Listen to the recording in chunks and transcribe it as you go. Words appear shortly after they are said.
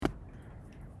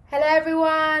Hello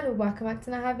everyone, welcome back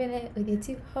to Not Having It with your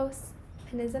two hosts,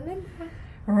 Peniz and Linda.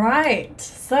 Right,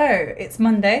 so it's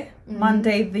Monday,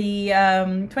 Monday the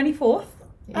 24th.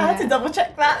 Yeah. I had to double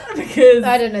check that because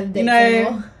I don't know the dates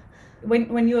anymore.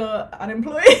 when you're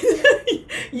unemployed,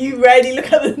 you rarely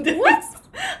look at the dates. What?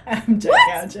 I'm joking.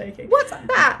 What? I'm joking. What's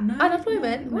that? No,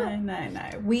 Unemployment? What? No.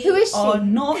 We Who is she? are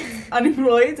not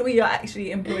unemployed. We are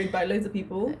actually employed by loads of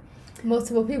people.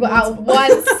 Multiple people out of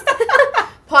once.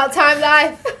 Part-time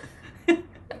life.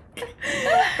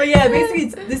 But yeah, basically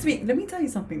this week, let me tell you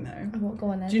something though. Oh, go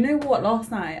on then. Do you know what? Last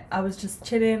night I was just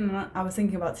chilling and I was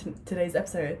thinking about today's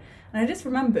episode, and I just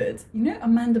remembered,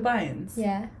 Amanda Bynes?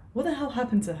 Yeah. What the hell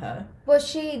happened to her? Well,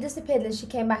 she disappeared and she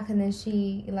came back and then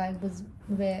she was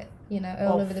a bit, all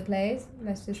Off. over the place.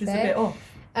 Let's just She's say. a bit off.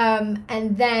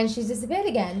 And then she's disappeared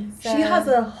again. So. She has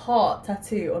a heart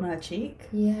tattoo on her cheek.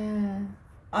 Yeah.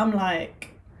 I'm like,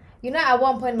 At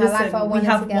one point in my life I wanted we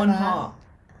have to get one that. heart,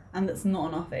 and that's not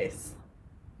on our face.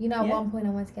 At Yeah. one point I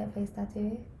wanted to get a face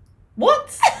tattoo.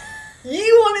 What? You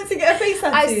wanted to get a face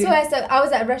tattoo? I swear, so I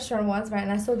was at a restaurant once, right,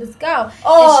 and I saw this girl,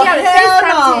 Oh, and she had a hell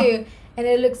face no. tattoo, and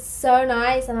it looked so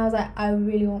nice, and I was like, I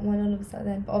really want one all of a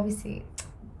sudden, but obviously,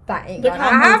 that ain't Look gonna how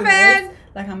I'm holding happen. this,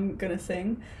 like I'm gonna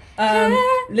sing. Yeah.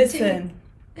 Listen,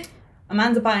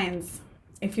 Amanda Bynes,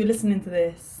 if you're listening to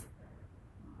this,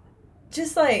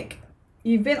 just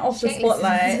you've been off the She ain't listening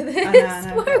spotlight. to I this.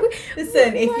 know. Why are we-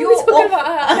 Listen, if why are we you're talking off, about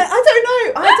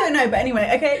her? I don't know. But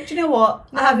anyway, okay. Do you know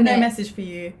what? Not I have having no it. message for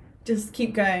you. Just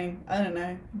keep going. I don't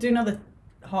know. Do another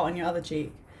heart on your other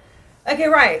cheek. Okay,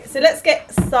 right. So let's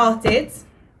get started.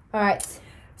 All right,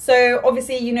 So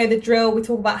obviously, you know the drill. We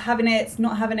talk about having it,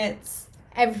 not having it,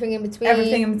 everything in between.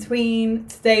 everything in between.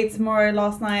 Today, tomorrow,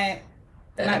 last night,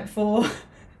 the night before.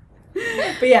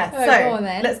 But yeah, Alright, so go on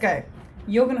then. let's go.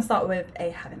 You're gonna start with a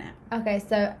having it. Okay,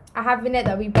 so I having it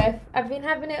that we both have been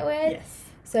having it with. Yes.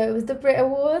 So it was the Brit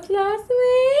Awards last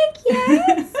week,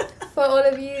 yes. For all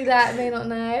of you that may not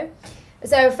know.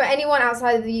 So for anyone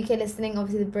outside of the UK listening,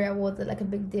 obviously the Brit Awards are a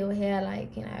big deal here,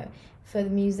 for the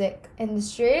music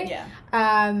industry. Yeah.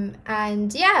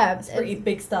 And yeah. It's pretty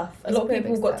big stuff. A it's lot of pretty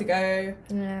people big got stuff. to go,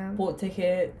 Yeah. bought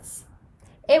tickets.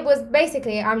 It was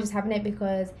basically, I'm just having it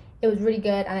because it was really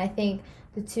good, and I think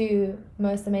the two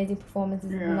most amazing performances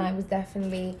of the Yeah. night was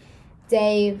definitely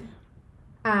Dave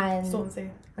and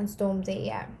Stormzy.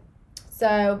 yeah.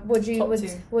 So what do Top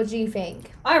two. you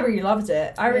think? I really loved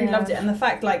it. I really Yeah. loved it. And the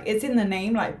fact, it's in the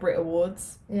name, Brit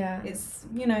Awards. Yeah. It's,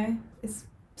 it's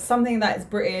something that is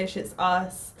British. It's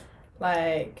us.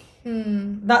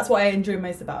 That's what I enjoy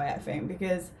most about it, I think.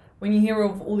 Because when you hear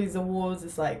of all these awards,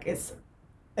 it's it's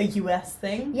a US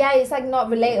thing. Yeah, it's not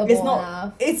relatable It's not.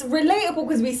 enough. It's relatable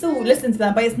because we still listen to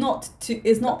them, but it's not.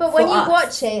 It's not. But for when you us.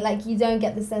 watch it, you don't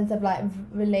get the sense of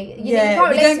relate. You Yeah, can't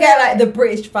we relate don't to get it. the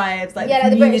British vibes,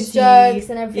 the British community. jokes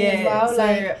and everything as well.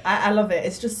 So I love it.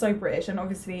 It's just so British, and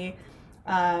obviously,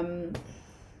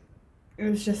 it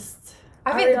was just.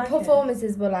 I think really the like it.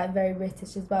 performances were very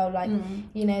British as well.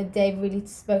 Mm. Dave really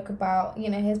spoke about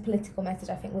his political message.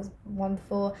 I think was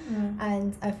wonderful,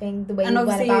 and I think the way And he went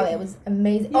obviously- about it was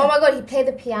amazing. Yeah. Oh my god, he played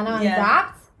the piano and Yeah.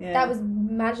 rapped. Yeah. That was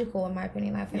magical in my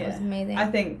opinion. I think it was amazing. I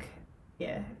think,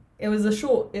 it was a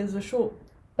short. It was a short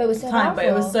but it was so time, but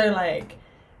it was powerful. so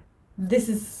this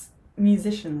is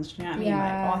musicians. Do you know what I mean?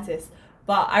 Yeah. Artists.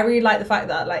 But I really like the fact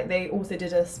that they also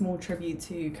did a small tribute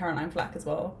to Caroline Flack as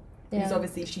well. Because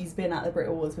obviously she's been at the Brit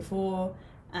Awards before,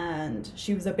 and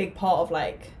she was a big part of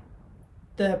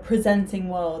the presenting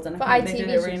world, and For I think they ITV, did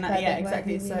it she really was nice. quite Yeah, big for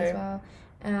exactly. ITV So, as well.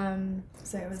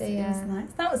 it was yeah.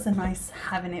 nice. That was a nice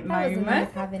having it That was moment.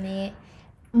 nice having it.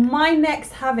 My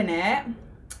next having it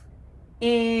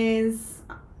is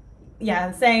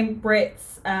the same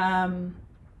Brits.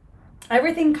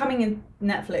 Everything coming in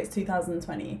Netflix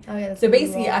 2020. Oh yeah. that's So really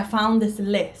basically, raw. I found this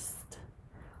list,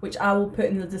 which I will put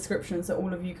in the description so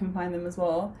all of you can find them as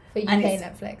well. for UK and it's-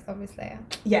 Netflix, obviously.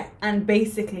 Yeah, and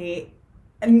basically,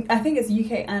 and I think it's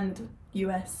UK and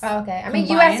US. Oh, okay. I mean,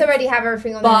 Combined. US already have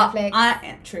everything on But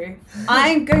Netflix. true.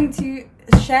 I'm going to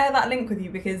share that link with you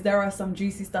because there are some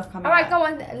juicy stuff coming. All right, out. go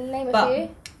on. Name a But, few.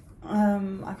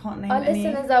 I can't name Our any.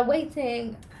 listeners are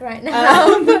waiting right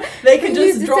now. They can You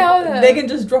just to tell drop. them. They can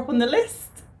just drop on the list.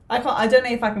 I can't. I don't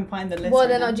know if I can find the list. Well, right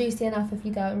they're now. not juicy enough if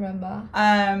you don't remember.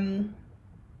 I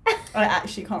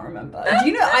actually can't remember. Do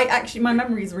you know? My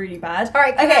memory is really bad. All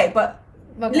right. Okay, but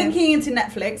Okay. linking into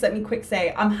Netflix, let me quick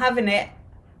say I'm having it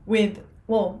with.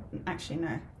 Well, actually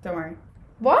no. Don't worry.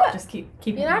 What? Just keep.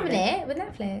 You're having it with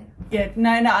Netflix? Yeah.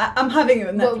 No. I'm having it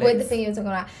with Netflix. What, with the thing you were talking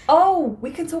about? Oh, we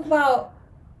can talk about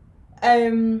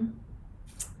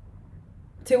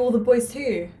To All the Boys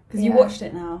too, because you Yeah. watched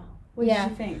it now. What Yeah.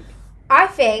 did you think? I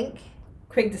think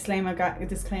quick disclaimer, guys.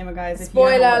 If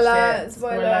Spoiler you haven't alert! watched it,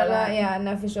 Spoiler alert! Yeah,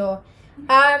 no, for sure.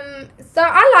 So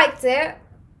I liked it.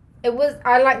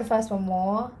 I liked the first one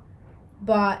more,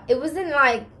 but it wasn't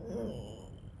like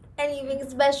anything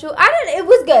special. It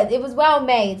was good. It was well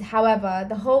made. However,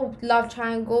 the whole love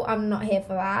triangle, I'm not here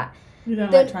for that. You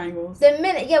don't like triangles. The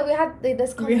minute, yeah, we had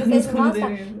this conversation last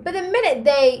time. But the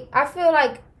minute I feel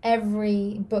like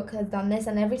every book has done this,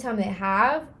 and every time they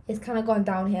have, it's kind of gone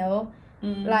downhill.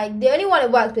 Like, the only one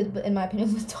it worked with, in my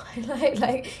opinion, was Twilight,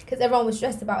 like, because everyone was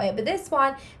stressed about it. But this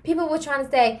one, people were trying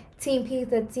to say Team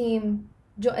Peter, Team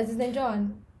John. Is his name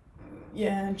John?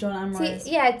 Yeah, John Ambrose.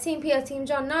 Team Peter, Team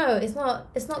John. No, it's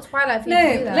not Twilight for you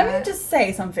to do that. Let me just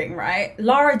say something, right?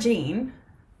 Lara Jean,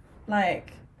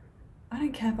 like, I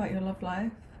don't care about your love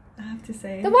life, I have to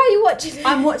say. Then why are you watching it?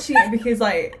 I'm watching it because,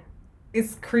 like,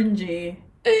 it's cringy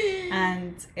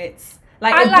and it's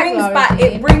like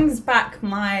it brings back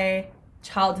my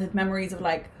childhood memories of,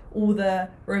 like, all the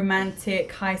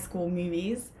romantic high school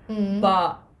movies.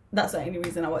 But that's the only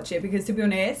reason I watch it, because, to be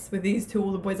honest, with these two,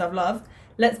 all the boys I've loved,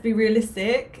 let's be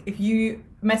realistic. If you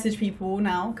message people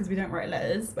now, because we don't write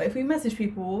letters, but if we message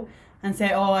people and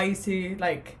say, oh, I used to,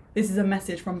 like, this is a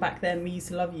message from back then, we used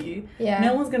to love you,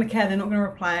 no one's going to care. They're not going to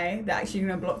reply. They're actually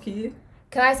going to block you.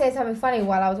 Can I say something funny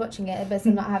while I was watching it, but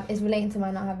it's relating to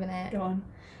my not having it? Go on.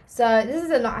 So this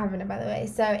is a not having it, by the way.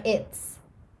 So it's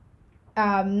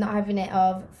not having it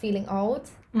of feeling old.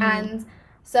 And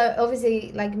so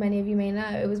obviously, like many of you may know,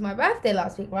 it was my birthday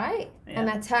last week, right? And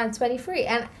I turned 23.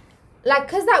 And like,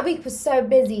 because that week was so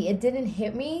busy, it didn't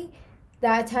hit me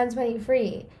that I turned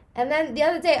 23. And then the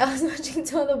other day I was watching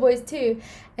To All the Boys too,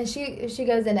 and she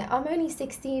goes in it, I'm only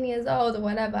 16 years old or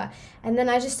whatever. And then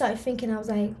I just started thinking, I was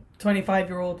like,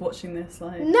 25-year-old watching this,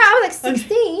 like, no, I was like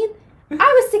 16. I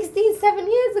was 16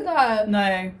 7 years ago.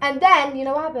 No. And then, you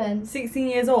know what happened? 16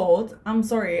 years old? I'm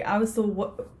sorry, I was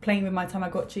still playing with my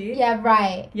Tamagotchi. Yeah,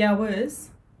 right. Yeah, I was.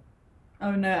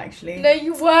 Oh, no, actually. No,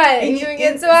 you weren't. You were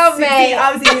in 12, 16, mate.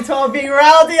 I was in 12 being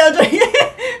rowdy.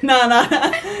 No.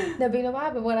 No, but you know what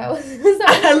happened when I was...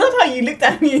 I love how you looked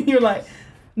at me and you were like,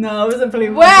 no, I wasn't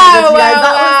playing with wow. That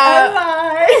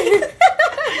was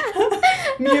a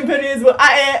lie. Me and Pennies were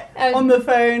at it on the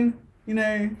phone, you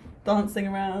know, dancing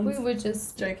around. We were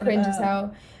just joking cringe as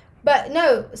hell. But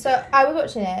no, so I was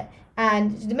watching it,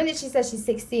 and the minute she said she's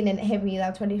 16 and it hit me that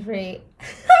I'm 23,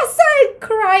 I started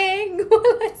crying.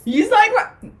 You started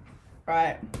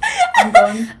right. I'm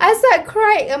gone. I started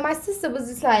crying, and my sister was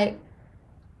just like,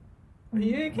 are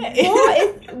you okay?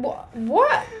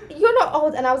 What? You're not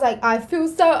old. And I was like, I feel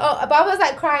so old. But I was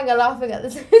like crying and laughing at the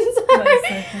same time. That is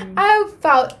so funny. I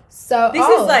felt so old. This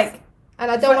is like... And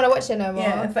I don't want to watch it no more.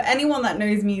 Yeah, for anyone that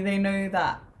knows me, they know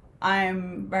that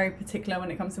I'm very particular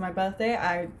when it comes to my birthday.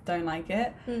 I don't like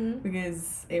it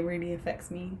because it really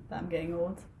affects me that I'm getting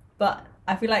old. But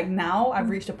I feel like now I've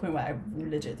reached a point where I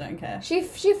legit don't care. She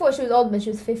thought she was old when she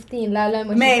was 15, let alone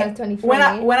when she turned 23. When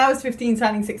I was 15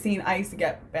 turning 16, I used to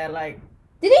get bare like...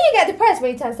 Didn't you get depressed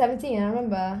when you turned 17? I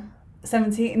remember.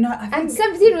 17? No, I think... And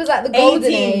 17 was like the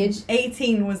golden age.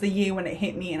 18 was the year when it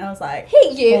hit me and I was like...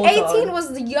 Hit you? 18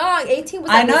 was young. 18 was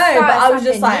like I know, but I was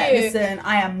just like, listen,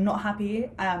 I am not happy.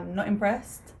 I am not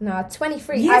impressed. No,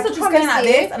 23. Years are just going like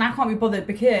this and I can't be bothered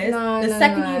because the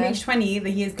second you reach 20,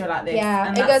 the years go like this. Yeah,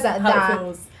 and it goes like how that. It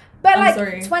feels. But I'm like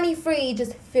sorry. 23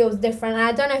 just feels different. And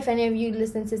I don't know if any of you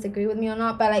listeners disagree with me or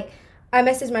not, but like I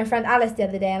messaged my friend Alice the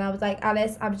other day and I was like,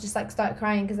 Alice, I was just like started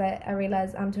crying because I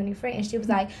realized I'm 23. And she was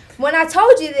like, when I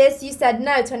told you this, you said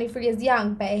no, 23 is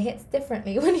young, but it hits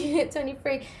differently when you hit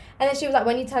 23. And then she was like,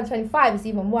 when you turn 25, it's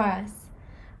even worse.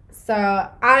 So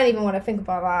I don't even want to think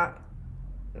about that.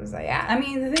 It was like, yeah. I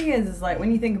mean, the thing is like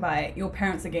when you think about it, your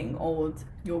parents are getting old.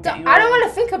 You're getting I old. don't want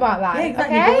to think about that. Yeah,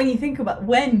 exactly. Okay? But when you think about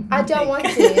I don't want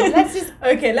to. Let's just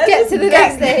okay. Let's get to the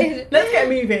next stage. Let's get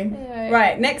moving. Yeah.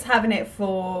 Right. Next, having it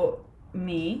for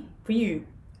me. For you.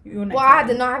 You're next. Well, I had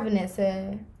the not having it,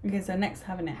 so. Okay, so next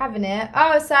having it. Having it.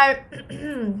 Oh,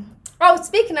 so.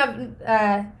 Speaking of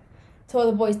To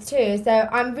All the Boys too, so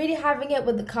I'm really having it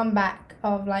with the comeback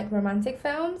of like romantic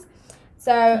films.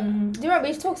 So do you remember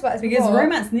we've talked about this because before?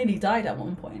 romance nearly died at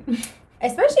one point.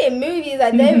 Especially in movies,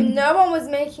 like no one was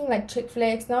making like chick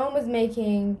flicks. No one was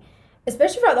making,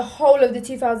 especially throughout the whole of the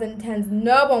 2010s.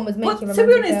 No one was making romantic films. To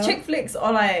be honest, films. chick flicks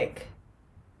are like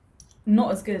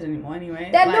not as good anymore. Anyway,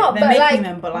 They're like, not. They're but making like,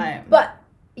 them, but like. But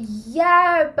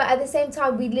yeah, but at the same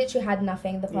time, we literally had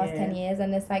nothing the past 10 Yeah. years,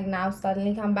 and it's like now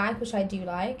suddenly come back, which I do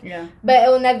like. Yeah. But it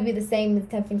will never be the same as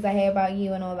 10 Things I Hate About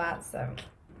You and all that. So,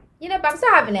 you know, but I'm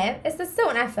still having it. It's still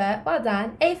an effort. Well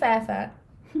done. A for effort.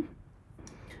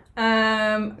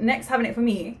 Next having it for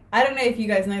me. I don't know if you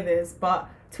guys know this, but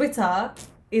Twitter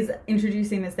is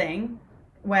introducing this thing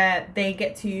where they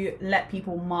get to let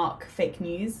people mark fake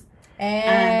news.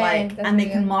 And they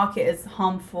can mark it as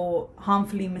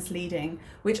harmfully misleading,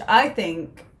 which I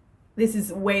think this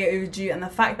is way overdue. And the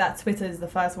fact that Twitter is the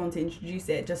first one to introduce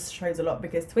it just shows a lot,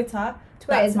 because Twitter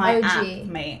that's my OG. App,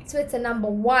 mate. Twitter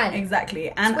 #1.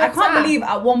 Exactly. And Twitter. I can't believe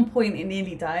at one point it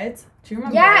nearly died. Do you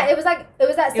remember? Yeah, it was that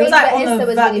stage where Insta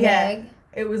was really big.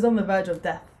 It was on the verge of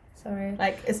death. Sorry.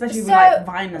 Like, especially with like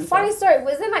Vine and funny stuff. story,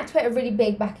 wasn't like Twitter really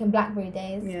big back in BlackBerry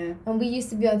days? Yeah. And we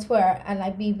used to be on Twitter and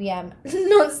like BBM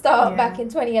non-stop back in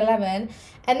 2011.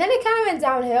 And then it kind of went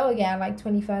downhill again, like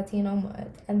 2013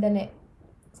 onward. And then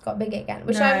it's got big again,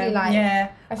 which I really like.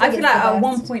 Yeah. I feel like at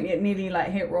one point it nearly like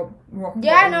hit rock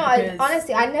Yeah, no,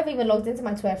 honestly, I never even logged into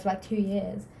my Twitter for like 2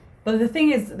 years. But the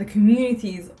thing is, the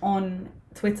communities on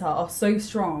Twitter are so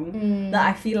strong that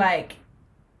I feel like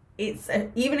it's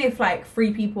even if like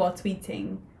 3 people are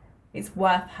tweeting, it's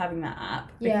worth having that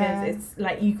app, because it's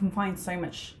like you can find so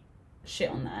much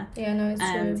shit on there. Yeah, no, it's true.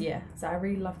 And so I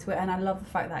really love Twitter, and I love the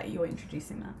fact that you're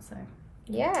introducing that. So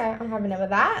yeah, I'm having it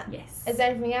with that. Yes. Is there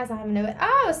anything else I'm having it with?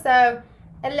 Oh, so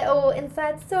a little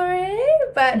inside story,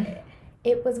 but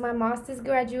it was my master's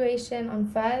graduation on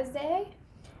Thursday,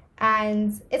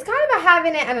 and it's kind of a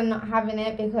having it and a not having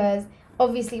it, because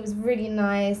obviously it was really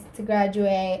nice to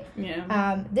graduate.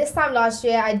 Yeah. This time last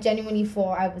year, I genuinely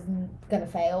thought I was gonna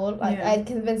fail. Like I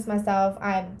convinced myself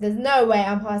there's no way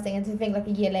I'm passing, and to think like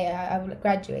a year later I would have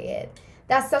graduated.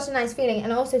 That's such a nice feeling,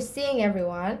 and also seeing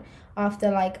everyone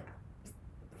after like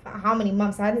how many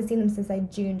months? I hadn't seen them since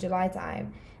like June, July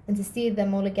time, and to see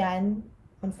them all again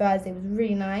on Thursday was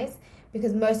really nice,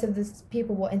 because most of the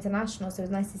people were international, so it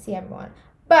was nice to see everyone.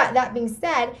 But that being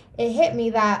said, it hit me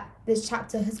that this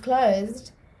chapter has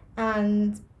closed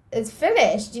and it's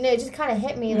finished. You know, it just kind of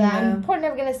hit me that I'm probably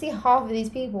never going to see half of these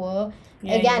people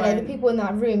again. And the people in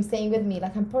that room staying with me,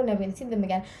 like I'm probably never going to see them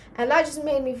again. And that just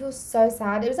made me feel so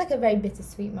sad. It was like a very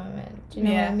bittersweet moment. Do you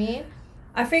know what I mean?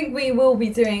 I think we will be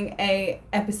doing a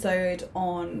episode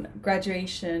on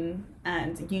graduation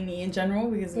and uni in general,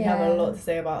 because we have a lot to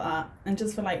say about that. And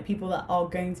just for like people that are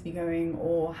going to be going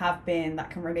or have been that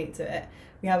can relate to it,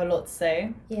 we have a lot to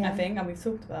say, I think, and we've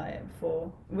talked about it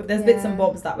before. There's bits and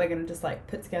bobs that we're going to just like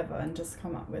put together and just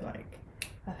come up with like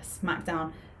a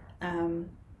smackdown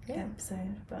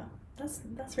episode. But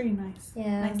that's really nice.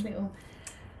 Yeah. Nice little...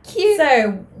 Cute.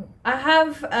 So, I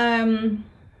have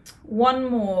one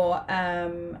more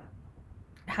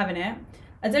having it.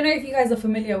 I don't know if you guys are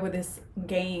familiar with this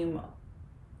game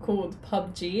called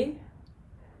PUBG.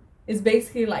 It's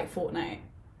basically like Fortnite,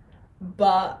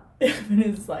 but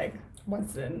it's like,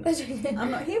 listen, I'm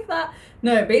not here for that.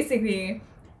 No, basically,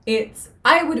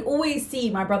 I would always see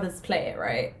my brothers play it,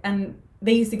 right? And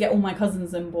they used to get all my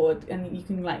cousins on board, and you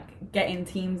can like get in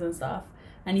teams and stuff,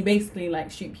 and you basically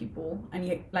like shoot people, and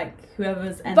you like whoever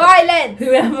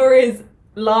is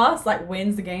last like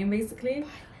wins the game basically.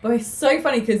 But it's so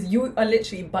funny because you are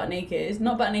literally not butt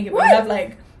naked, but you have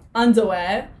like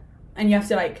underwear, and you have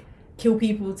to like kill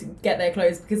people to get their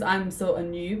clothes, because I'm still a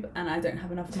noob and I don't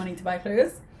have enough money to buy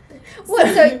clothes.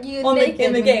 So you naked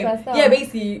in the game? Yeah,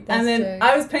 basically. That's and then true.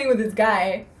 I was playing with this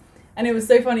guy, and it was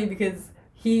so funny because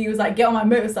he was like, get on my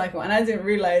motorcycle, and I didn't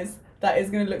realize that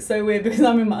it's gonna look so weird because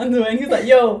I'm in my underwear, and he was like,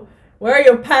 yo, where are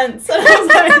your pants? And I was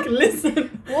like,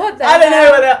 listen, what the I don't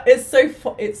know whether it's so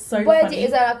funny.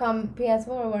 Is that like on PS4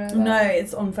 or whatever? No,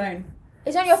 it's on phone.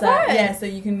 It's on your phone? Yeah, so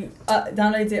you can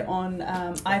download it on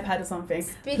iPad or something.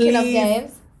 Speaking of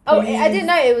games. Oh, I didn't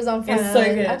know it was on phone. It's so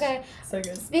good. Okay. So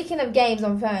good. Speaking of games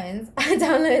on phones, I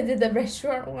downloaded the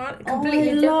restaurant one.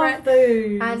 Completely different. Love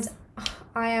those. And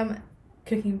I am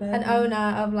Cooking Bear. an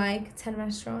owner of like 10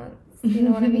 restaurants. You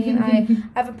know what I mean? I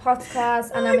have a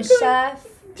podcast and I'm a chef.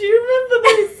 Do you remember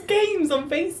those games on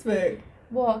Facebook?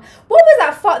 What was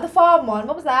that? The farm one?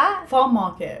 What was that? Farm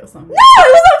Market or something. No,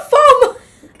 it was not farm.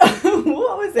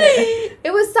 What was it?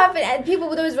 It was something, and people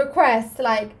with those requests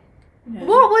like. Yeah.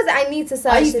 What was it? I need to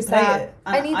search this up.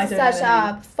 I need to search it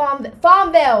up.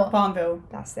 Farmville.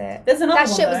 That's it. There's another one.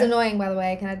 That shit was annoying, by the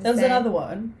way. Can I just say? There was another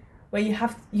one where you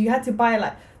had to buy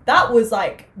like, that was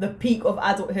like the peak of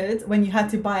adulthood, when you had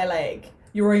to buy like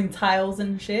your own tiles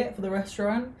and shit for the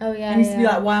restaurant. Oh yeah. And you used to be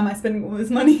like, why am I spending all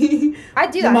this money? I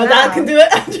do that. My now. dad can do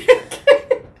it.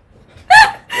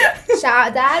 Shout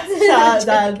out dads. Shout out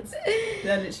dads.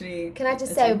 They're literally. Can I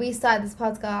just say, we started this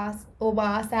podcast all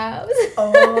by ourselves.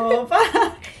 Oh,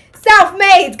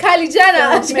 self-made, Kylie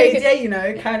Jenner. Self-made, yeah, you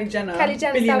know, Kylie Jenner. Kylie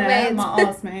Jenner, billionaire, self-made. my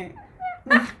ass, mate.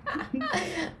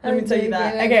 Let me tell you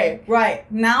that. Okay,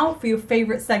 right. Now for your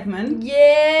favourite segment.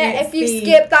 Yeah, if you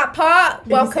skipped that part,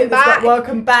 welcome back.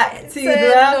 Welcome back to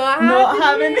the Not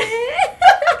Having It.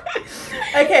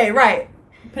 Okay, right.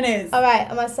 Peniz. Alright,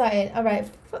 am I starting? Alright.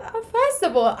 First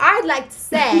of all, I'd like to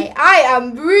say I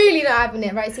am really not having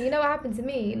it, right? So you know what happened to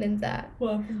me, Linda?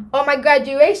 What happened? On my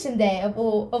graduation day of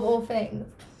all things.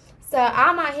 So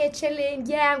I'm out here chilling.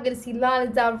 Yeah, I'm gonna see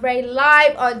Lana Del Rey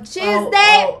live on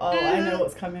Tuesday. I know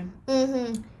what's coming.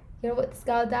 You know what this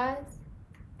girl does?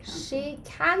 She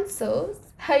cancels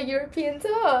her European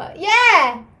tour.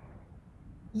 Yeah.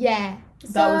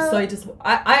 That was so just.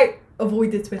 I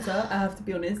avoided Twitter. I have to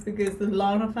be honest because the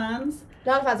Lana fans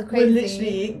are crazy. were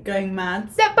literally going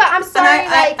mad. So, but I'm sorry.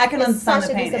 I can understand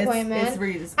such the pain. A disappointment. It's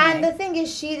really disappointing. And the thing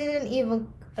is, she didn't even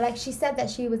she said that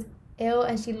she was ill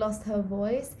and she lost her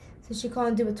voice, so she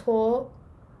can't do a tour.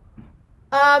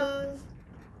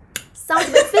 Sounds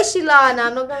a bit fishy, Lana.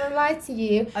 I'm not gonna lie to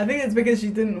you. I think it's because she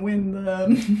didn't win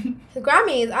the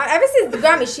Grammys. Ever since the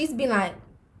Grammys, she's been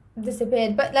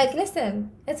disappeared. But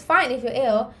listen, it's fine if you're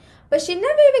ill. But she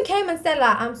never even came and said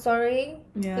I'm sorry.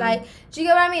 Yeah. Do you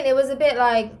get what I mean? It was a bit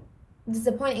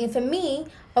disappointing. And for me,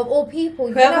 of all people,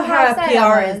 whoever her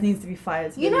PR is needs to be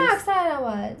fired. You know how excited I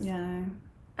was. Yeah.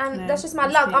 And that's just my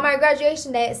luck. On my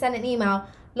graduation day, I sent an email.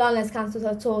 Lana's cancelled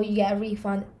her tour. You get a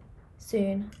refund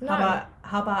soon. No.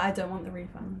 How about I don't want the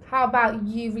refund? How about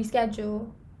you reschedule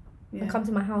and come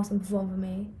to my house and perform for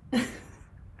me?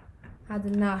 Had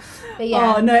enough. But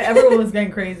yeah. Oh no, everyone was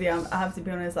going crazy. I have to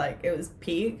be honest, it was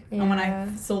peak. Yeah. And when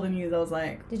I saw the news, I was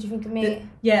like, did you think of me?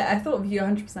 I thought of you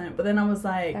 100%. But then I was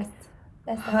like,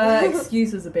 her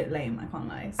excuse was a bit lame. I can't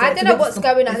lie. So I don't know what's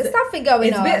going on. There's nothing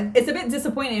going on. It's a bit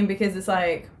disappointing because it's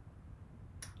like.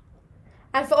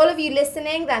 And for all of you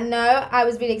listening that know I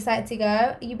was really excited to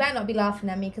go, you better not be laughing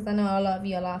at me because I know a lot of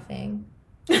you are laughing.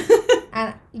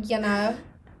 And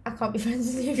I can't be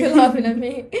friends with you if you're laughing at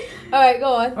me. Alright,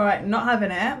 go on. Alright, not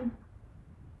having it.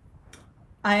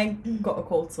 I got a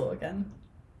cold sore again.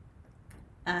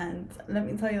 And let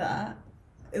me tell you that.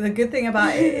 The good thing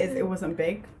about it is it wasn't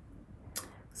big.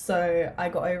 So I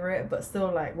got over it, but still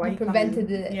why you prevented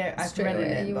it? Yeah, I prevented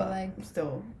it. You were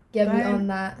still. Get me on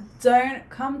that. Don't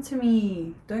come to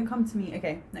me.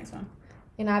 Okay, next one.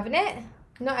 You're not having it?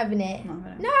 Not having it. Not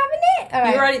having it. Not having it?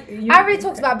 Alright. I already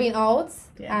talked about being old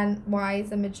and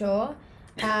wise and mature.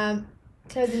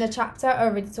 Closing the chapter,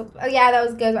 already talked about.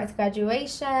 That goes back to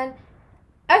graduation.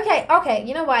 Okay,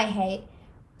 you know what I hate?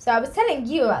 So I was telling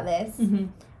you about this. Mm-hmm.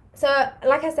 So,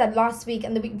 like I said, last week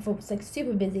and the week before was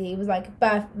super busy. It was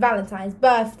Valentine's,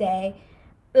 birthday,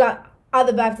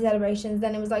 other birthday celebrations.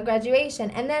 Then it was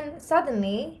graduation, and then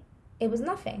suddenly it was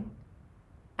nothing.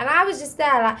 And I was just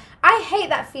there I hate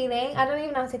that feeling. I don't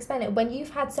even know how to explain it. When you've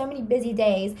had so many busy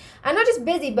days, and not just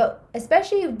busy, but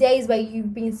especially days where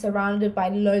you've been surrounded by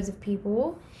loads of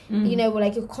people. You know, where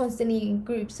you're constantly in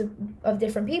groups of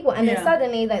different people, and then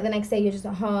suddenly the next day you're just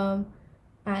at home.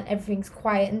 And everything's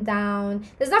quiet and down.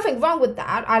 There's nothing wrong with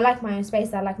that. I like my own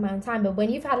space. I like my own time. But when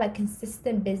you've had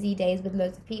consistent busy days with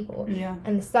loads of people,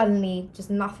 and suddenly just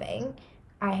nothing,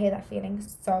 I hate that feeling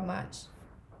so much.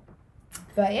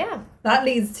 But yeah, that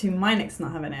leads to my next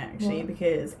not having it actually,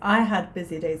 because I had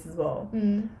busy days as well.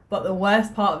 But the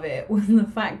worst part of it was the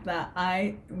fact that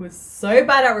I was so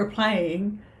bad at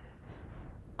replying.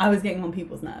 I was getting on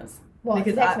people's nerves. What,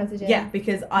 because text messages? Yeah,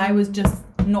 because I was just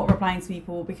not replying to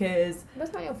people because...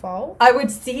 That's not your fault. I would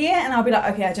see it and I'll be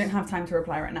like, okay, I don't have time to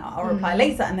reply right now. I'll reply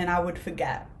later, and then I would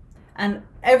forget. And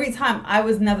every time, I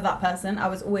was never that person. I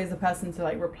was always the person to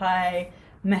reply,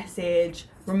 message,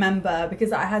 remember,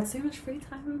 because I had so much free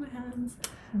time on my hands.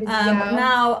 But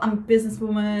now I'm a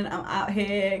businesswoman. I'm out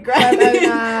here. Home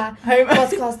owner.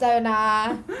 Podcast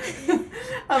owner.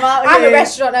 I'm a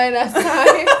restaurant owner,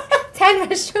 so 10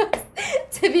 restaurants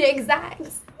to be exact.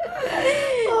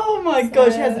 Oh my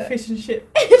gosh, she has a fish and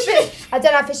chip. I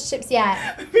don't have fish and chips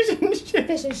yet. Fish and chips.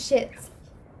 Fish and shits.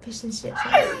 Fish and shit.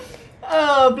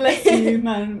 Oh, bless you,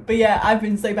 man. But yeah, I've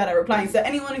been so bad at replying. So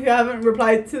anyone who haven't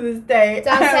replied to this day,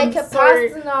 don't take it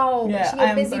personal. Yeah, she's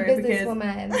a busy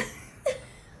businesswoman.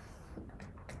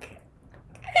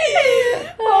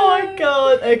 Oh my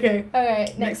god. Okay.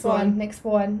 Alright, next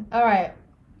one. Alright.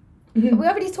 We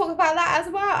already talked about that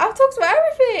as well. I've talked about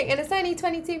everything and it's only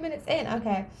 22 minutes in.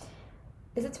 Okay.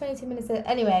 Is it 22 minutes in?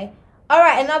 Anyway.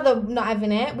 Alright, another not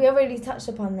having it. We already touched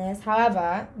upon this.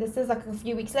 However, this is a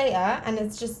few weeks later and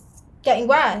it's just getting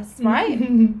worse, right?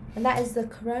 And that is the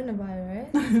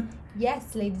coronavirus.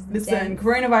 Yes, ladies and gents. Listen,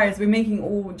 coronavirus, we're making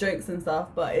all jokes and stuff,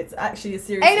 but it's actually a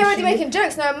serious Ain't nobody making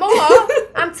jokes no more.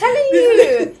 I'm telling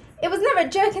you. It was never a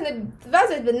joke in the first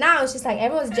place, but now it's just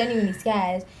everyone's genuinely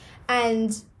scared.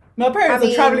 And my parents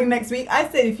are traveling next week. I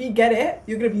said, if you get it,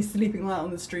 you're going to be sleeping out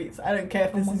on the streets. I don't care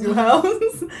if this is your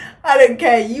house. I don't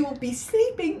care. You will be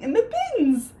sleeping in the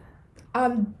bins.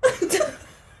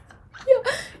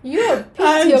 You're a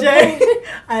pity.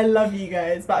 I love you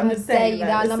guys, but I'm just saying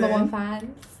that. They're number one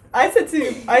fans. I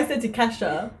said to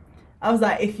Kasha, I was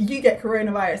like, if you get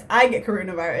coronavirus, I get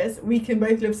coronavirus, we can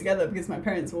both live together because my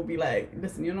parents will be like,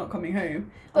 listen, you're not coming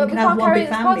home. But we can have one big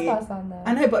family.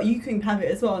 I know, but you can have it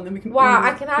as well, and then we can. Wow,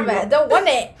 I can have it. I don't want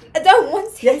it. I don't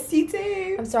want it. Yes, you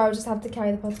do. I'm sorry, I'll just have to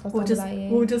carry the podcast on without you.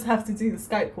 We'll just have to do the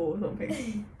Skype call or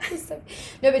something.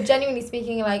 No, but genuinely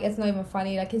speaking, like, it's not even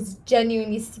funny. Like, it's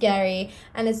genuinely scary,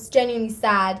 and it's genuinely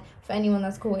sad for anyone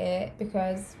that's caught it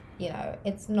because, you know,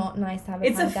 it's not nice to have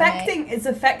a pandemic. It's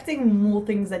affecting more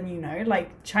things than you know.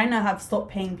 Like, China have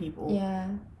stopped paying people. Yeah.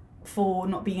 For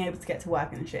not being able to get to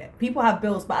work and shit. People have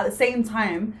bills, but at the same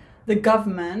time, the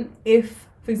government, if,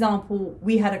 for example,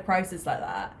 we had a crisis like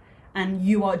that and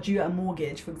you are due a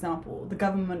mortgage, for example, the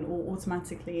government will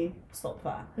automatically stop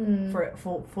that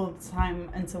for the time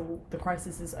until the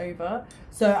crisis is over.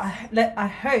 So I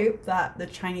hope that the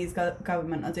Chinese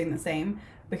government are doing the same,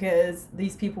 because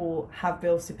these people have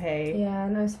bills to pay. Yeah,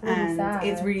 no, it's really sad.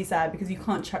 It's really sad because you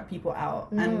can't chuck people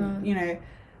out. And, you know,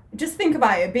 just think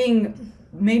about it, being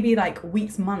maybe like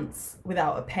weeks, months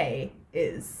without a pay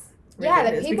is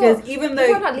ridiculous. Like because even though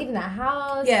people are not leaving their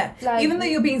house. Yeah, like, even though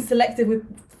you're being selective with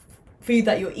food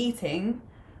that you're eating,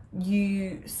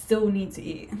 you still need to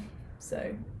eat.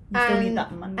 So you still need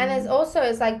that money. And it's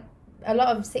like a lot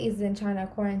of cities in China are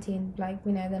quarantined. Like,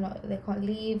 you know, they can't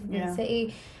leave the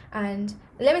city. And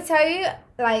let me tell you,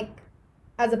 like,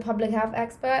 as a public health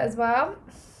expert as well,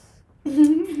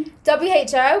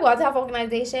 WHO, World Health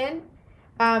Organization,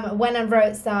 went and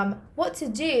wrote what to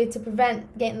do to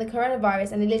prevent getting the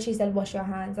coronavirus, and they literally said wash your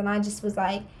hands. And I just was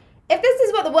like, if this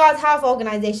is what the World Health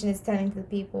Organization is telling to the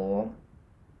people,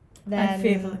 then I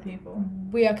fear for the people.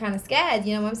 We are kind of scared,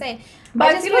 you know what I'm saying? But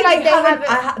I just feel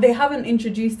like they haven't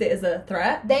introduced it as a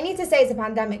threat. They need to say it's a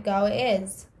pandemic, girl. It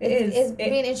is. It's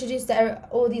being introduced to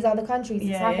all these other countries.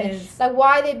 It's happening. Like,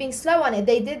 why are they being slow on it?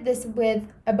 They did this with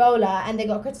Ebola and they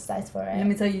got criticized for it. Let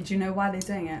me tell you, do you know why they're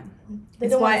doing it? They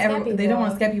don't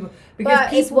want to scare people. Because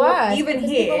people, even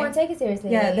here, people won't take it seriously.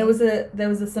 Yeah, there was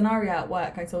a scenario at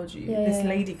work, I told you. This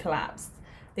lady collapsed.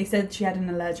 They said she had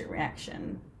an allergic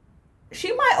reaction.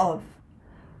 She might have.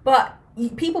 But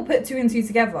people put two and two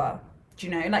together. Do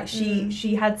you know? Like,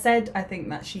 she had said, I think,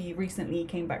 that she recently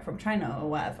came back from China or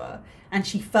whatever, and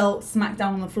she fell smack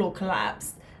down on the floor,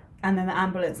 collapsed, and then the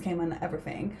ambulance came and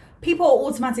everything. People are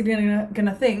automatically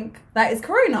gonna think that it's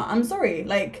corona. I'm sorry.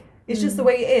 Like, it's just the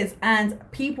way it is. And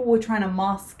people were trying to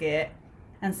mask it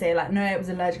and say, like, no, it was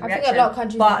allergic reaction. I think a lot of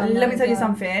countries but let me tell you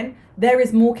something. There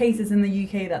is more cases in the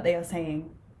UK that they are saying.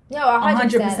 Yeah,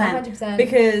 100%.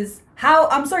 Because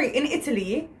I'm sorry, in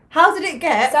Italy, how did it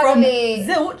get suddenly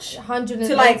from zilch 180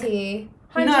 to like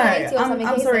 180 or something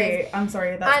cases? I'm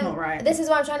sorry, that's not right. This is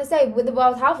what I'm trying to say with the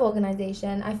World Health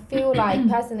Organization. I feel like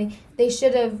personally they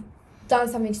should have done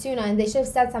something sooner, and they should have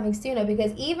said something sooner,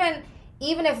 because even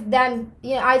if them,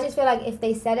 you know, I just feel like if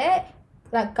they said it,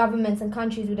 like, governments and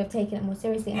countries would have taken it more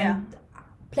seriously and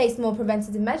placed more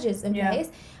preventative measures in place.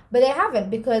 But they haven't,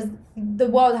 because the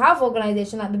World Health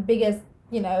Organization, like the biggest,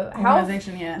 you know,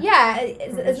 organization,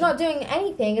 it's not doing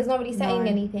anything. It's not really saying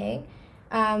anything,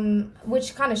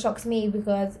 which kind of shocks me,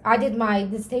 because I did my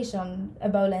dissertation on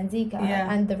Ebola and Zika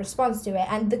and the response to it,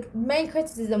 and the main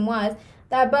criticism was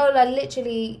that Ebola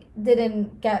literally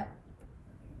didn't get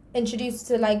introduced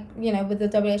to, like, you know, with the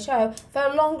WHO for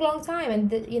a long time,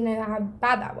 and you know how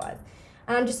bad that was.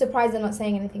 And I'm just surprised they're not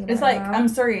saying anything about it. It's like, I'm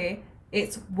sorry,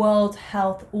 it's World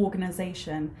Health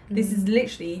Organization. This is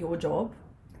literally your job,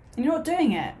 and you're not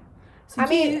doing it. So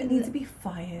you need to be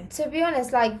fired. To be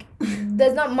honest, like,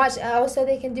 there's not much else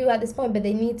they can do at this point, but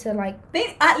they need to, like,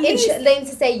 they need to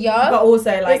say, yo, but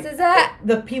also, like, this is it.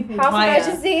 The people health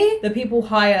emergency. The people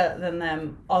higher than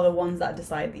them are the ones that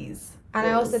decide these. And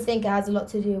I also think it has a lot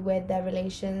to do with their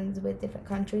relations with different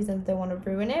countries, and they want to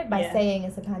ruin it by saying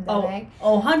it's a pandemic.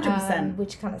 100%.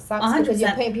 Which kind of sucks 100%. because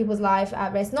you're putting people's life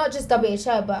at risk. Not just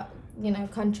WHO, but, you know,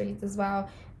 countries as well.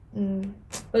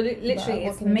 But literally,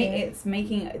 it's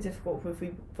making it difficult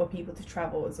for people to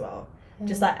travel as well,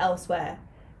 just like elsewhere.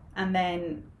 And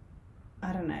then,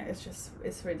 I don't know,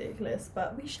 it's ridiculous.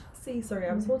 But we shall see. Sorry,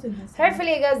 I was holding this.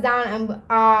 Hopefully it goes down and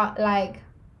are, like,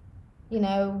 you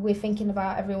know, we're thinking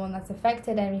about everyone that's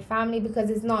affected, every family, because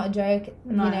it's not a joke.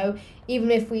 No. You know,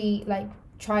 even if we, like,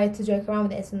 try to joke around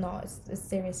with it, it's not. It's a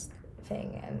serious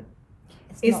thing, and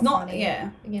it's not funny, yeah.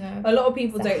 You know, a lot of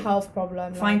people it's a don't health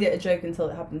problem. find it a joke until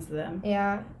it happens to them.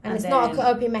 Yeah, and it's then, not a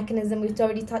coping mechanism. We've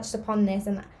already touched upon this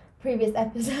in previous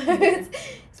episodes.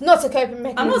 It's not a coping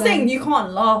mechanism. I'm not saying you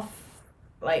can't laugh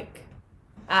like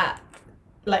at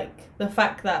like the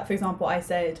fact that, for example, I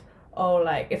said, oh,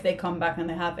 like if they come back and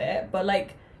they have it, but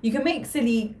like you can make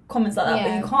silly comments like that,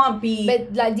 but you can't be.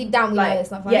 But like deep down, we know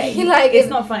it's not funny. Yeah, like it's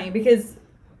not funny because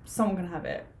someone can have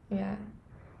it. Yeah,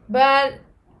 but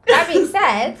that being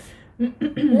said,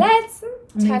 let's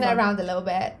turn it around a little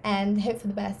bit and hope for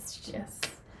the best. Yes.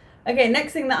 Okay,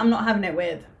 next thing that I'm not having it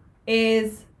with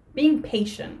is being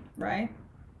patient, right?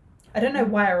 I don't know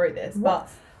why I wrote this, but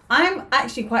I'm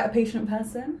actually quite a patient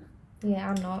person. Yeah,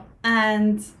 I'm not.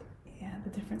 And yeah,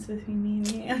 the difference between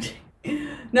me and you.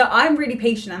 No, I'm really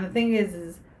patient, and the thing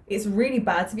is it's really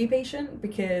bad to be patient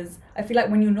because I feel like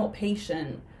when you're not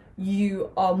patient, you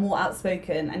are more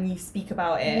outspoken and you speak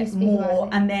about it more,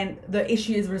 and then the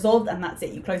issue is resolved and that's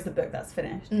it. You close the book, that's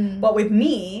finished. But with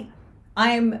me,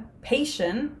 I'm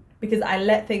patient because I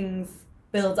let things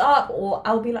build up, or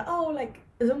I'll be like, oh, like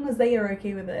as long as they are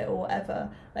okay with it or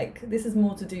whatever. Like this is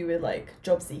more to do with like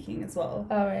job seeking as well.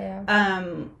 Oh yeah.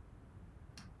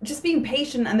 Just being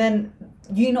patient, and then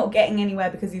you not getting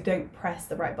anywhere because you don't press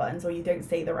the right buttons or you don't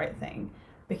say the right thing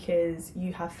because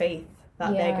you have faith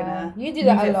that they're gonna you do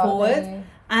that move a it lot, forward.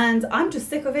 And I'm just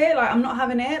sick of it. Like I'm not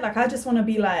having it. Like I just want to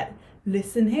be like,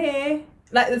 listen here.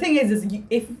 Like the thing is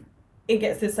if it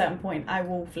gets to a certain point, I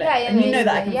will flip. Yeah, and no, you know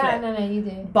that do. I can flip. No, you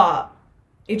do. But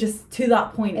it just to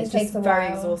that point, it's takes just a very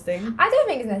while. exhausting. I don't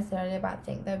think it's necessarily a bad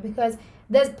thing though, because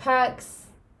there's perks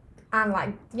and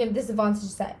like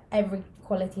disadvantages that every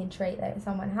quality and trait that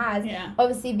someone has. Yeah.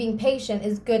 Obviously, being patient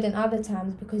is good in other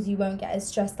terms because you won't get as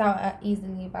stressed out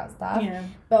easily about stuff. Yeah.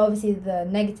 But obviously, the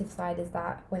negative side is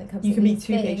that when it comes you to can be these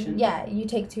too things, patient. yeah, you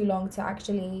take too long to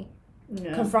actually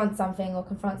confront something or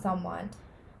confront someone.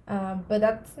 But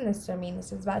that doesn't necessarily mean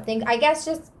it's just a bad thing. I guess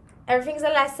just everything's a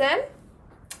lesson,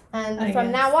 and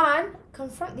from now on,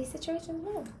 confront these situations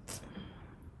more.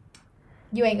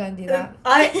 You ain't gonna do that.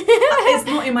 It's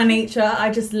not in my nature. I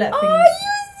just let things.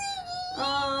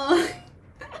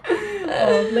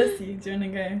 Oh, bless you. Do you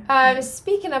wanna go?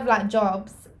 Speaking of like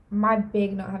jobs, my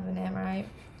big not having it, right?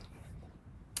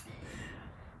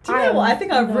 Do you know what? I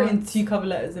think I've written 2 cover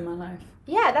letters in my life.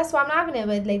 Yeah, that's what I'm not having it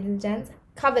with, ladies and gents.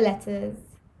 Cover letters.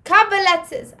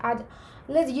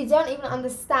 Liz, you don't even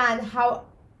understand how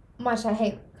much I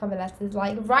hate cover letters.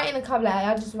 Like writing a cover letter,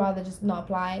 I'd just rather just not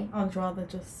apply. I'd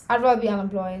rather be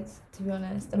unemployed, to be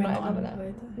honest, than write a cover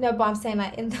letter. Though. No, but I'm saying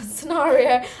like in that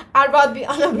scenario, I'd rather be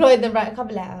unemployed than write a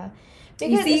cover letter.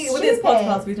 Because you see, with this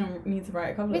podcast, we don't need to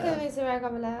write a cover letter. We don't need to write a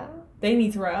cover letter. They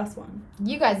need to write us one.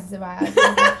 You guys need to write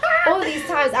us. All these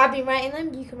times I've been writing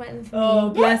them, you can write them for me. Oh,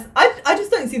 bless. I just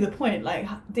don't see the point. Like,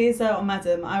 dear sir or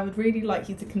madam, I would really like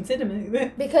you to consider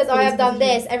me. Because I have done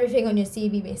this, everything on your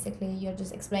CV, basically, you're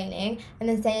just explaining, and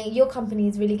then saying your company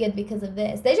is really good because of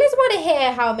this. They just want to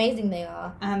hear how amazing they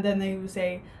are. And then they will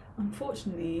say,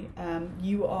 unfortunately,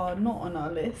 you are not on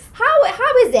our list. How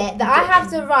is it that I have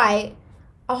to write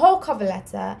a whole cover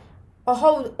letter, do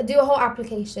a whole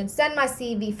application, send my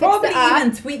CV, fix Probably it up,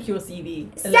 even tweak your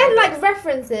CV. send like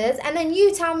references, and then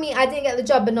you tell me I didn't get the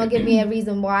job but not give me a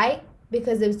reason why?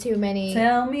 Because there was too many.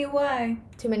 Tell me why.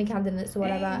 Too many candidates or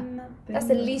whatever. That's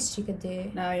the least you could do.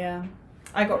 No, yeah.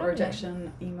 I got a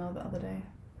rejection email the other day.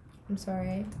 I'm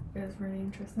sorry. It was really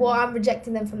interesting. Well, I'm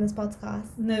rejecting them from this podcast.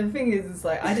 No, the thing is, it's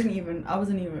like I didn't even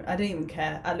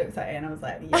care. I looked at it and I was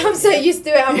like, yeah. I'm so used to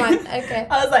it. I'm like, okay.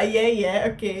 I was like, yeah,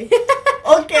 okay.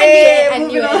 Okay. I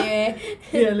knew it.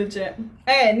 Yeah, legit.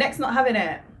 Okay, next not having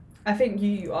it. I think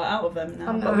you are out of them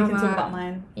now, but we can talk about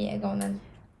mine. Yeah, go on then.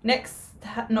 Next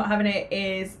not having it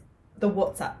is the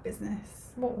WhatsApp business.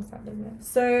 What was that business?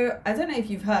 So, I don't know if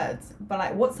you've heard, but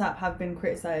like WhatsApp have been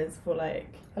criticised for like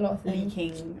a lot of things.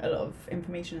 Leaking a lot of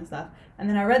information and stuff. And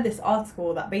then I read this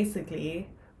article that basically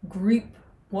group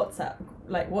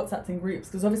WhatsApp's in groups,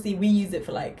 because obviously we use it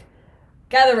for like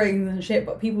gatherings and shit,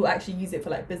 but people actually use it for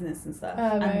like business and stuff.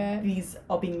 And these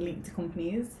are being leaked to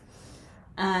companies.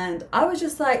 And I was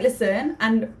just like, listen,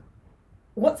 and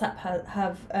WhatsApp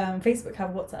have Facebook have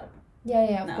WhatsApp.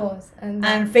 Yeah, of course. And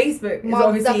Facebook is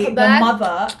obviously the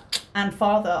mother and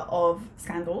father of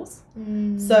scandals.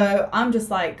 So I'm just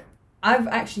like, I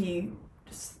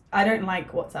don't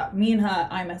like WhatsApp. Me and her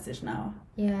iMessage now.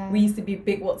 Yeah. We used to be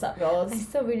big WhatsApp girls. I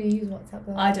still really use WhatsApp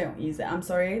though. I don't use it. I'm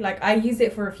sorry. Like I use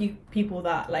it for a few people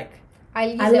that like. I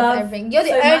use it for everything. You're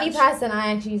the only person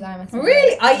I actually use iMessage.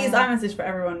 Really? I use iMessage for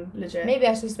everyone, legit. Maybe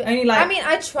I should. Only like. I mean,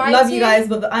 I try. Love you guys,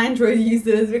 but the Android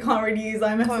users, we can't really use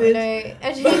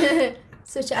iMessage.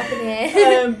 Switch it up in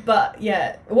here. But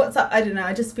yeah, WhatsApp, I don't know.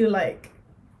 I just feel like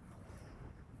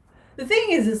the thing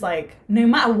is like no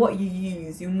matter what you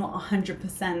use, you're not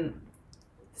 100%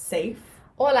 safe.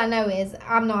 All I know is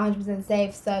I'm not 100%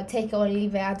 safe, so take it or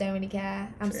leave it. I don't really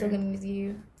care. I'm True. still gonna use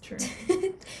you. True. Do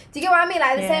you get what I mean?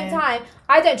 Like at the same time,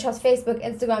 I don't trust Facebook,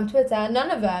 Instagram, Twitter,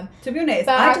 none of them. To be honest,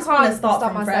 But I I just want to can't start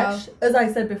stop from myself. fresh. As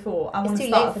I said before, I want to too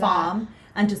start late a for farm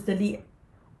and just delete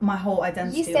my whole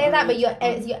identity. You say on that, but you're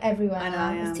YouTube. you're everywhere I know, now.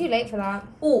 I am. It's too late for that.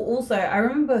 Oh, also, I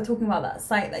remember talking about that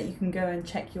site that you can go and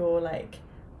check your like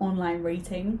online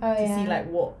rating Oh, to yeah. see like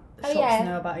what Oh, shops yeah.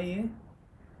 know about you,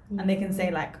 and they can say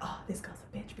like, oh, this girl's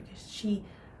a bitch because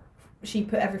she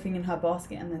put everything in her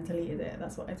basket and then deleted it.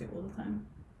 That's what I do all the time.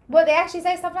 Well, they actually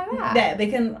say stuff like that. Yeah, they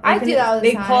can. I do that all the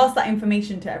They time. pass that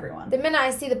information to everyone. The minute I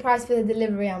see the price for the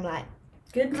delivery, I'm like,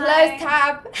 Good close night.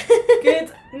 tab.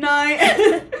 Good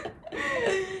night.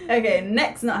 Okay,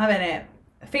 next, not having it.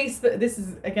 Facebook. This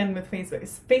is again with Facebook.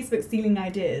 It's Facebook stealing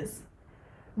ideas.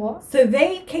 What? So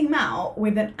they came out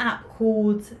with an app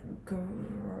called.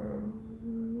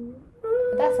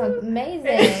 That sounds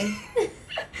amazing.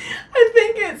 I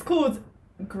think it's called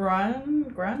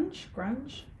Grunge.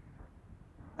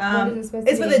 What is it supposed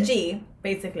to It's be? with a G,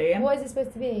 basically. What is it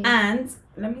supposed to be? And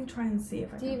let me try and see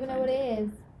if I Do you can even know find what it is?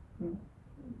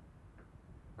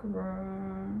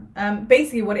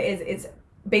 Basically what it is, it's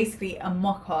basically a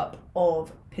mock-up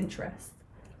of Pinterest.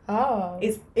 Oh.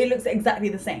 It looks exactly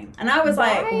the same. And I was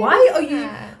Why like, are why they are doing you...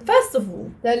 that? First of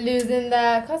all, They're losing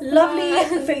their customers. lovely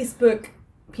Facebook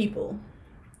people,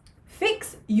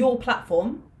 fix your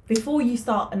platform before you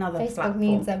start another Facebook platform.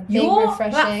 needs a big your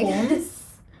refreshing. platforms,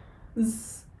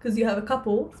 because you have a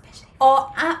couple,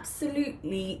 are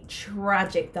absolutely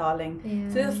tragic, darling.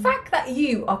 Yeah. So the fact that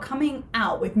you are coming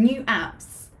out with new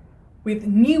apps, with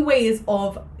new ways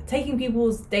of taking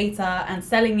people's data and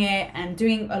selling it and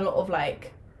doing a lot of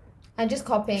like And just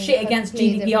copying. shit against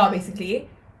please GDPR, everyone. basically,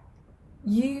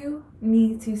 you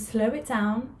need to slow it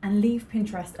down and leave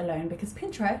Pinterest alone, because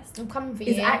Pinterest I'm coming for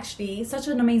is you. actually such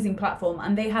an amazing platform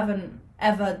and they haven't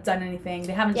ever done anything.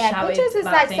 They haven't Yeah, shouted Pinterest is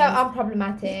about like things. so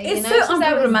unproblematic. It's you know? so It's just always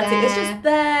unproblematic. It's there. just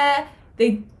there.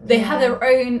 They have Yeah. their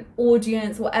own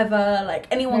audience, whatever. Like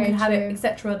anyone Very can have it, true.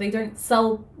 etc. They don't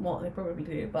sell. Well, they probably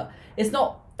do, but it's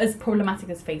not as problematic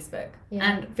as Facebook. Yeah.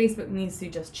 And Facebook needs to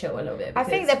just chill a little bit. I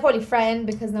think they're probably threatened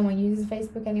because no one uses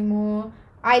Facebook anymore.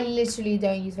 I literally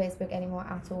don't use Facebook anymore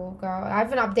at all, girl. I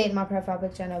haven't updated my profile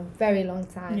picture in a very long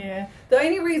time. Yeah. The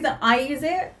only reason I use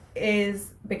it is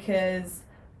because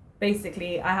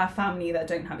basically I have family that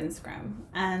don't have Instagram,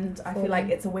 and I feel like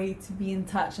it's a way to be in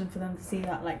touch and for them to see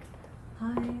that like,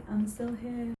 hi, I'm still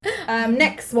here.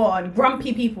 Next one,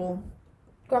 grumpy people.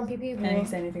 Grumpy people. Can you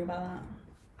say anything about that?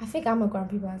 I think I'm a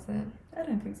grumpy person. I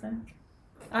don't think so.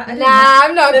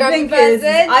 I'm not a The grumpy thing is,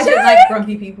 person. I don't Joke. like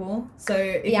grumpy people. So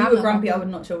if Yeah, you I'm were not grumpy, grumpy. I would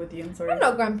not chill with you. I'm sorry. I'm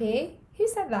not grumpy. Who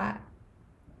said that?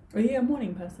 Are you a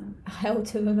morning person? Hell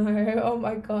to the no. Oh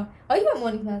my god. Are you a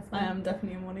morning person? I am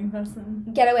definitely a morning person.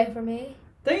 Get away from me.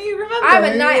 Don't you remember? I'm a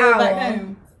when night we were owl. Back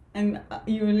home and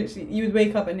you would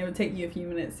wake up and it would take you a few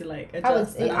minutes to like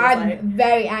adjust. I'm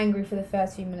very angry for the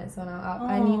first few minutes when I'm up.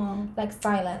 I need "Aw, like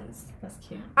silence. that's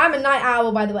cute. I'm a night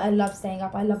owl, by the way. I love staying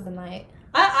up. I love the night.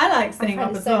 I like staying I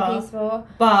up find it as so well, peaceful.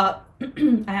 but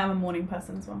I am a morning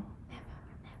person as well.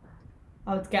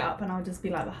 I would get up and I would just be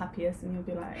like the happiest, and you'll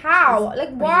be like, How? "Are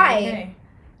Like you why? okay?"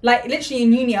 Like literally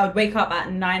in uni, I would wake up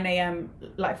at 9 a.m.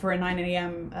 like for a 9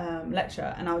 a.m.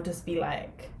 Lecture, and I would just be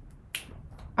like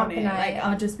Up on and it. at Like it. I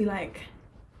would just be like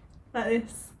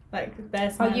this, like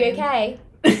there's. Are you okay?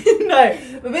 No,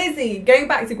 but basically going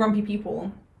back to grumpy people,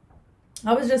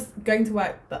 I was just going to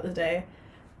work the other day,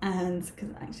 and because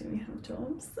actually we have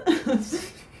jobs.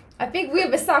 I think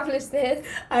we've established this.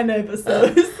 I know, but still,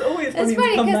 it's always funny It's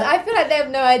funny to come because back. I feel like they have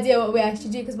no idea what we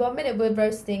actually do. Because one minute we're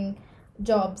roasting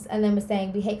jobs, and then we're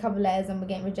saying we hate cover letters and we're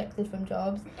getting rejected from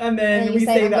jobs. And then And we you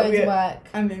say say I'm that going to work.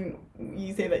 and then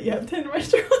you say that you have 10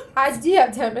 restaurants. I do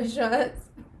have 10 restaurants.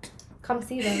 Come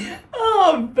see them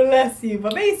Oh, bless you.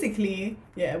 But basically,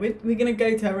 yeah, we're gonna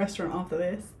go to a restaurant after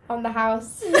this. on the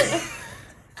house.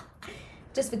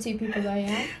 Just for 2 people though,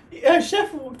 yeah? A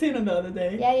chef walked in on the other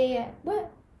day. Yeah.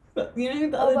 What? But you know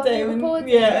the Oh, other when day we when recorded?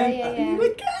 yeah, Yeah. you were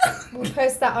girl. We'll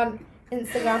post that on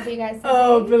Instagram for you guys to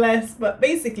Oh, see. bless. But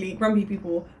basically, grumpy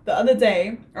people. The other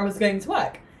day, I was going to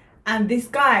work, and this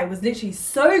guy was literally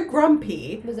so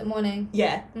grumpy. Was it morning?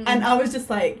 Yeah, Mm. and I was just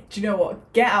like, do you know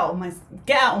what? Get out of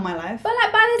my life. But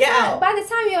like by Get out. the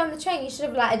time you're on the train, you should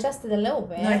have like adjusted a little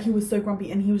bit. Like he was so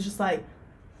grumpy, and he was just like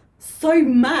so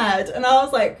mad, and I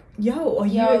was like, yo, are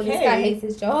you okay? This guy hates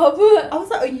his job. I was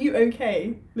like, are you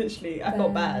okay? Literally, I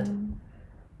felt bad.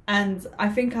 And I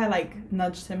think I like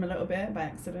nudged him a little bit by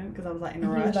accident because I was like in a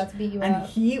rush. He was about to beat you and up.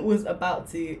 he was about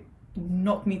to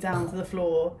knock me down to the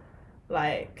floor,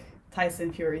 like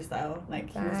Tyson Fury style.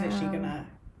 Like he was literally gonna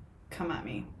come at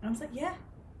me, and I was like, yeah,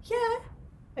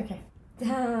 okay.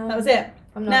 Damn. That was it.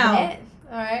 I'm not Now, it.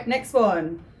 All right. Next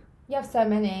one. You have so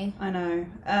many. I know,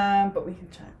 but we can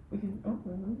check. We can. Oh,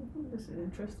 this is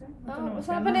interesting. I don't know What's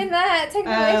going happening on. there?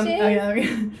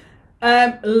 Technology. Oh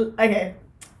yeah. Okay.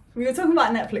 We were talking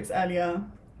about Netflix earlier,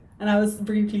 and I was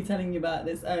briefly telling you about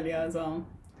this earlier as well.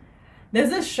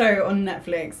 There's a show on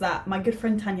Netflix that my good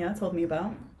friend Tanya told me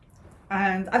about,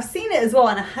 and I've seen it as well,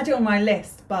 and I had it on my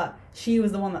list, but she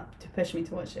was the one that pushed me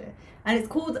to watch it. And it's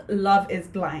called Love is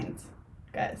Blind,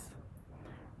 guys.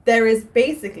 There is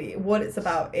basically what it's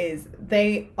about is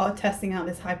they are testing out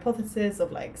this hypothesis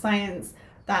of like science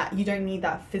that you don't need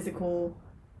that physical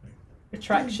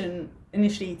attraction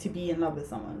initially to be in love with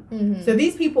someone. Mm-hmm. So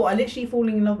these people are literally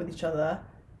falling in love with each other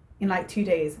in like 2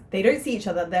 days. They don't see each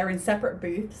other. They're in separate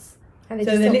booths. And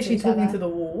So they're literally talking to the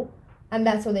wall. And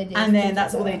that's all they do. And then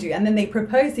that's all they do. And then they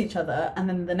propose to each other. And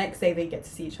then the next day they get to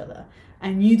see each other.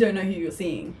 And you don't know who you're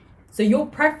seeing. So your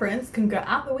preference can go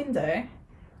out the window.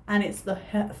 And it's the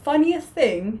funniest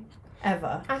thing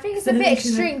ever. I think it's a bit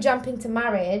extreme jumping to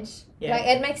marriage. Yeah. Like,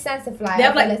 it makes sense if, like, They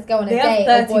have, okay, like- let's go on a they have date or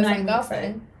 39 boyfriend, weeks,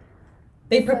 girlfriend.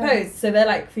 They propose. So they're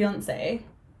like fiancé.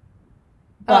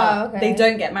 But okay. they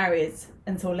don't get married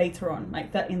until later on.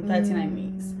 Like in 39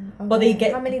 weeks. Okay. But they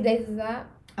get... How many days is that?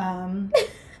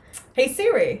 Hey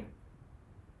Siri.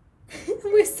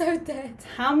 We're so dead.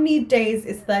 How many days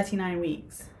is 39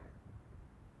 weeks?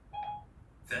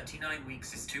 39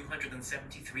 weeks is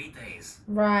 273 days.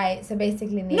 Right, so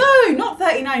basically... No, not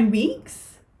 39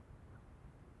 weeks.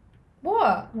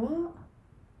 What? What?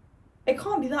 It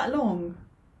can't be that long.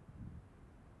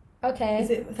 Okay. Is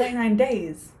it 39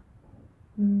 days?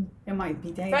 It might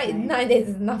be days. Right, mate. 9 days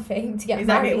is nothing to get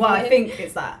Exactly. married. Well, I in. think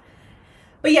it's that.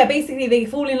 But yeah, basically they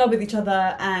fall in love with each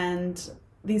other and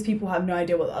these people have no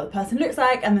idea what the other person looks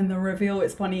like, and then the reveal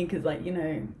is funny because, like, you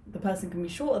know, the person can be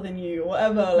shorter than you or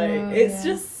whatever. Like, it's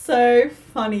just so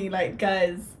funny, like,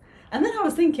 guys. And then I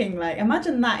was thinking, like,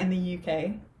 imagine that in the UK.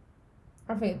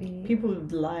 I think it'd be... People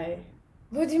would lie.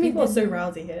 What do you mean? People are so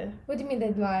rowdy here. What do you mean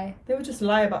they'd lie? They would just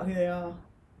lie about who they are.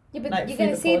 Yeah, but Like, you're through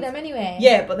gonna the see pod. them anyway.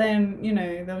 Yeah, but then, you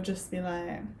know, they'll just be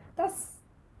like, That's...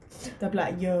 they'll be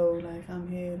like, yo, like, I'm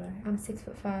here, like, I'm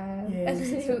 6'5". Yeah, And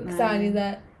then he 6'9". looks down and he's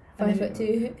like, And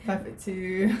 5'2".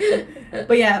 5'2".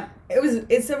 But yeah,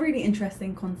 it's a really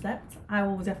interesting concept. I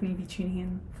will definitely be tuning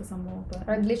in for some more, but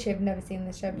I literally have never seen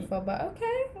this show before, but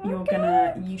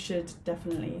okay. you should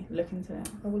definitely look into it.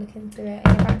 I will look into it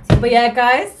and get back to you. But yeah,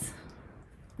 guys,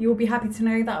 you will be happy to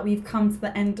know that we've come to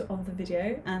the end of the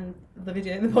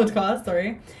podcast,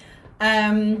 sorry.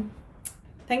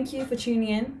 Thank you for tuning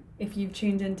in, if you've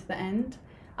tuned in to the end.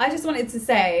 I just wanted to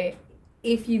say,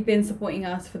 if you've been supporting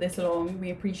us for this long, we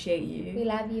appreciate you. We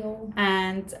love you.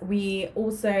 And we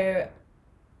also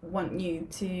want you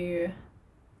to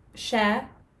share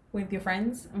with your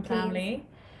friends and family.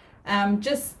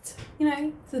 Just, you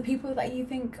know, to the people that you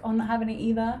think are not having it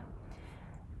either.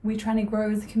 We're trying to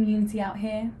grow as a community out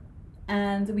here.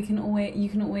 And you can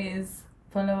always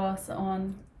follow us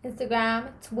on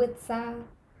Instagram, Twitter.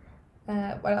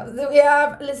 What else do we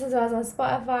have? Listen to us on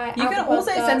Spotify. You can Apple also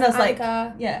Podcasts, send us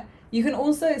Anchor. you can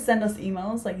also send us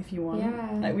emails, like, if you want. Yeah.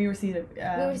 Like, we received it. We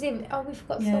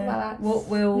forgot to talk about that.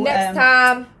 We'll Next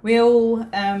time.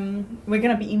 we're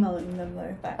gonna be emailing them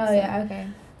though back. Oh so. yeah, okay.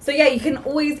 So yeah, you can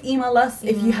always email us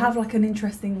if you have like an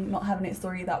interesting not having it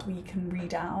story that we can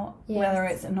read out, whether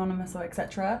it's anonymous or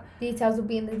etc. Details will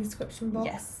be in the description box.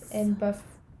 Yes. In both,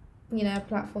 you know,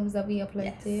 platforms that we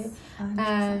upload to.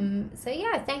 100%. So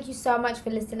yeah, thank you so much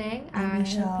for listening. And I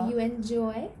hope you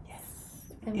enjoy. Yes.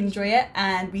 And Enjoy it,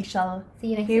 and we shall see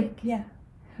you next hear. week. Yeah.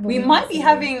 Well, We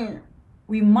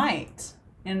might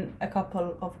in a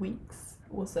couple of weeks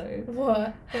or so.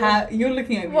 What? You're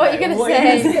looking at me. What are you gonna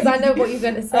say? Because I know what you're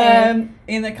gonna say.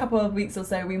 In a couple of weeks or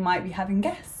so, we might be having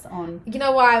guests on. You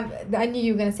know why I knew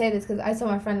you were gonna say this, because I saw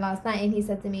my friend last night and he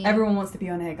said to me. Everyone wants to be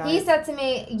on here, guys. He said to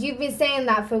me, "You've been saying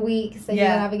that for weeks, so you're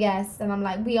Yeah. gonna have a guest," and I'm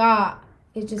like, "We are."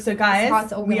 It's just So it's hard guys,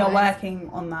 to we are organise. working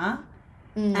on that,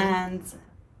 and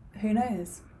who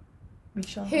knows? We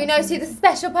shall. Who have knows some- who the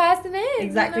special person is?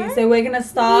 Exactly. You know? So we're gonna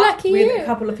start Lucky with you. a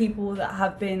couple of people that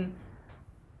have been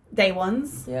day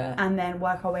ones, and then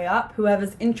work our way up.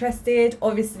 Whoever's interested,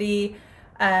 obviously,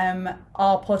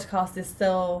 our podcast is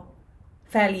still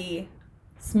fairly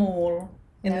small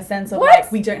in the sense of What? like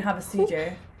we don't have a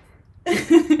studio.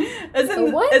 as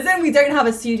What? in we don't have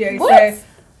a studio. What? So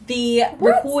the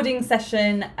What? recording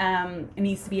session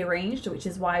needs to be arranged, which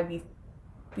is why we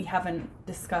we haven't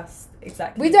discussed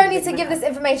exactly. We who don't we're need to gonna give have. this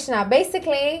information out.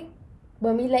 Basically,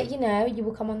 when we let you know, you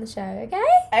will come on the show, okay?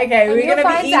 Okay, And we're you'll gonna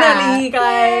find be emailing out. you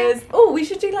guys. Oh, we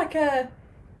should do like a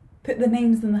put the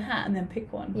names in the hat and then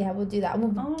pick one. Yeah, we'll do that.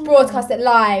 And we'll Oh. broadcast it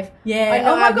live. Yeah. I'm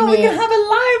not Oh my god, having we can it. have a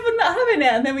live and not having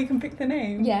it, and then we can pick the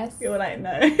name. Yes. You're like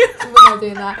no. We're not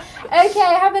doing that. Okay,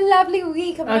 have a lovely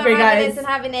week of not Okay, having guys. it and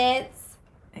having it.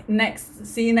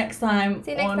 See you next time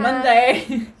See you next on time.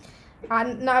 Monday.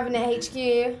 And not having it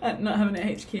HQ. Not having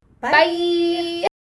it HQ. Bye.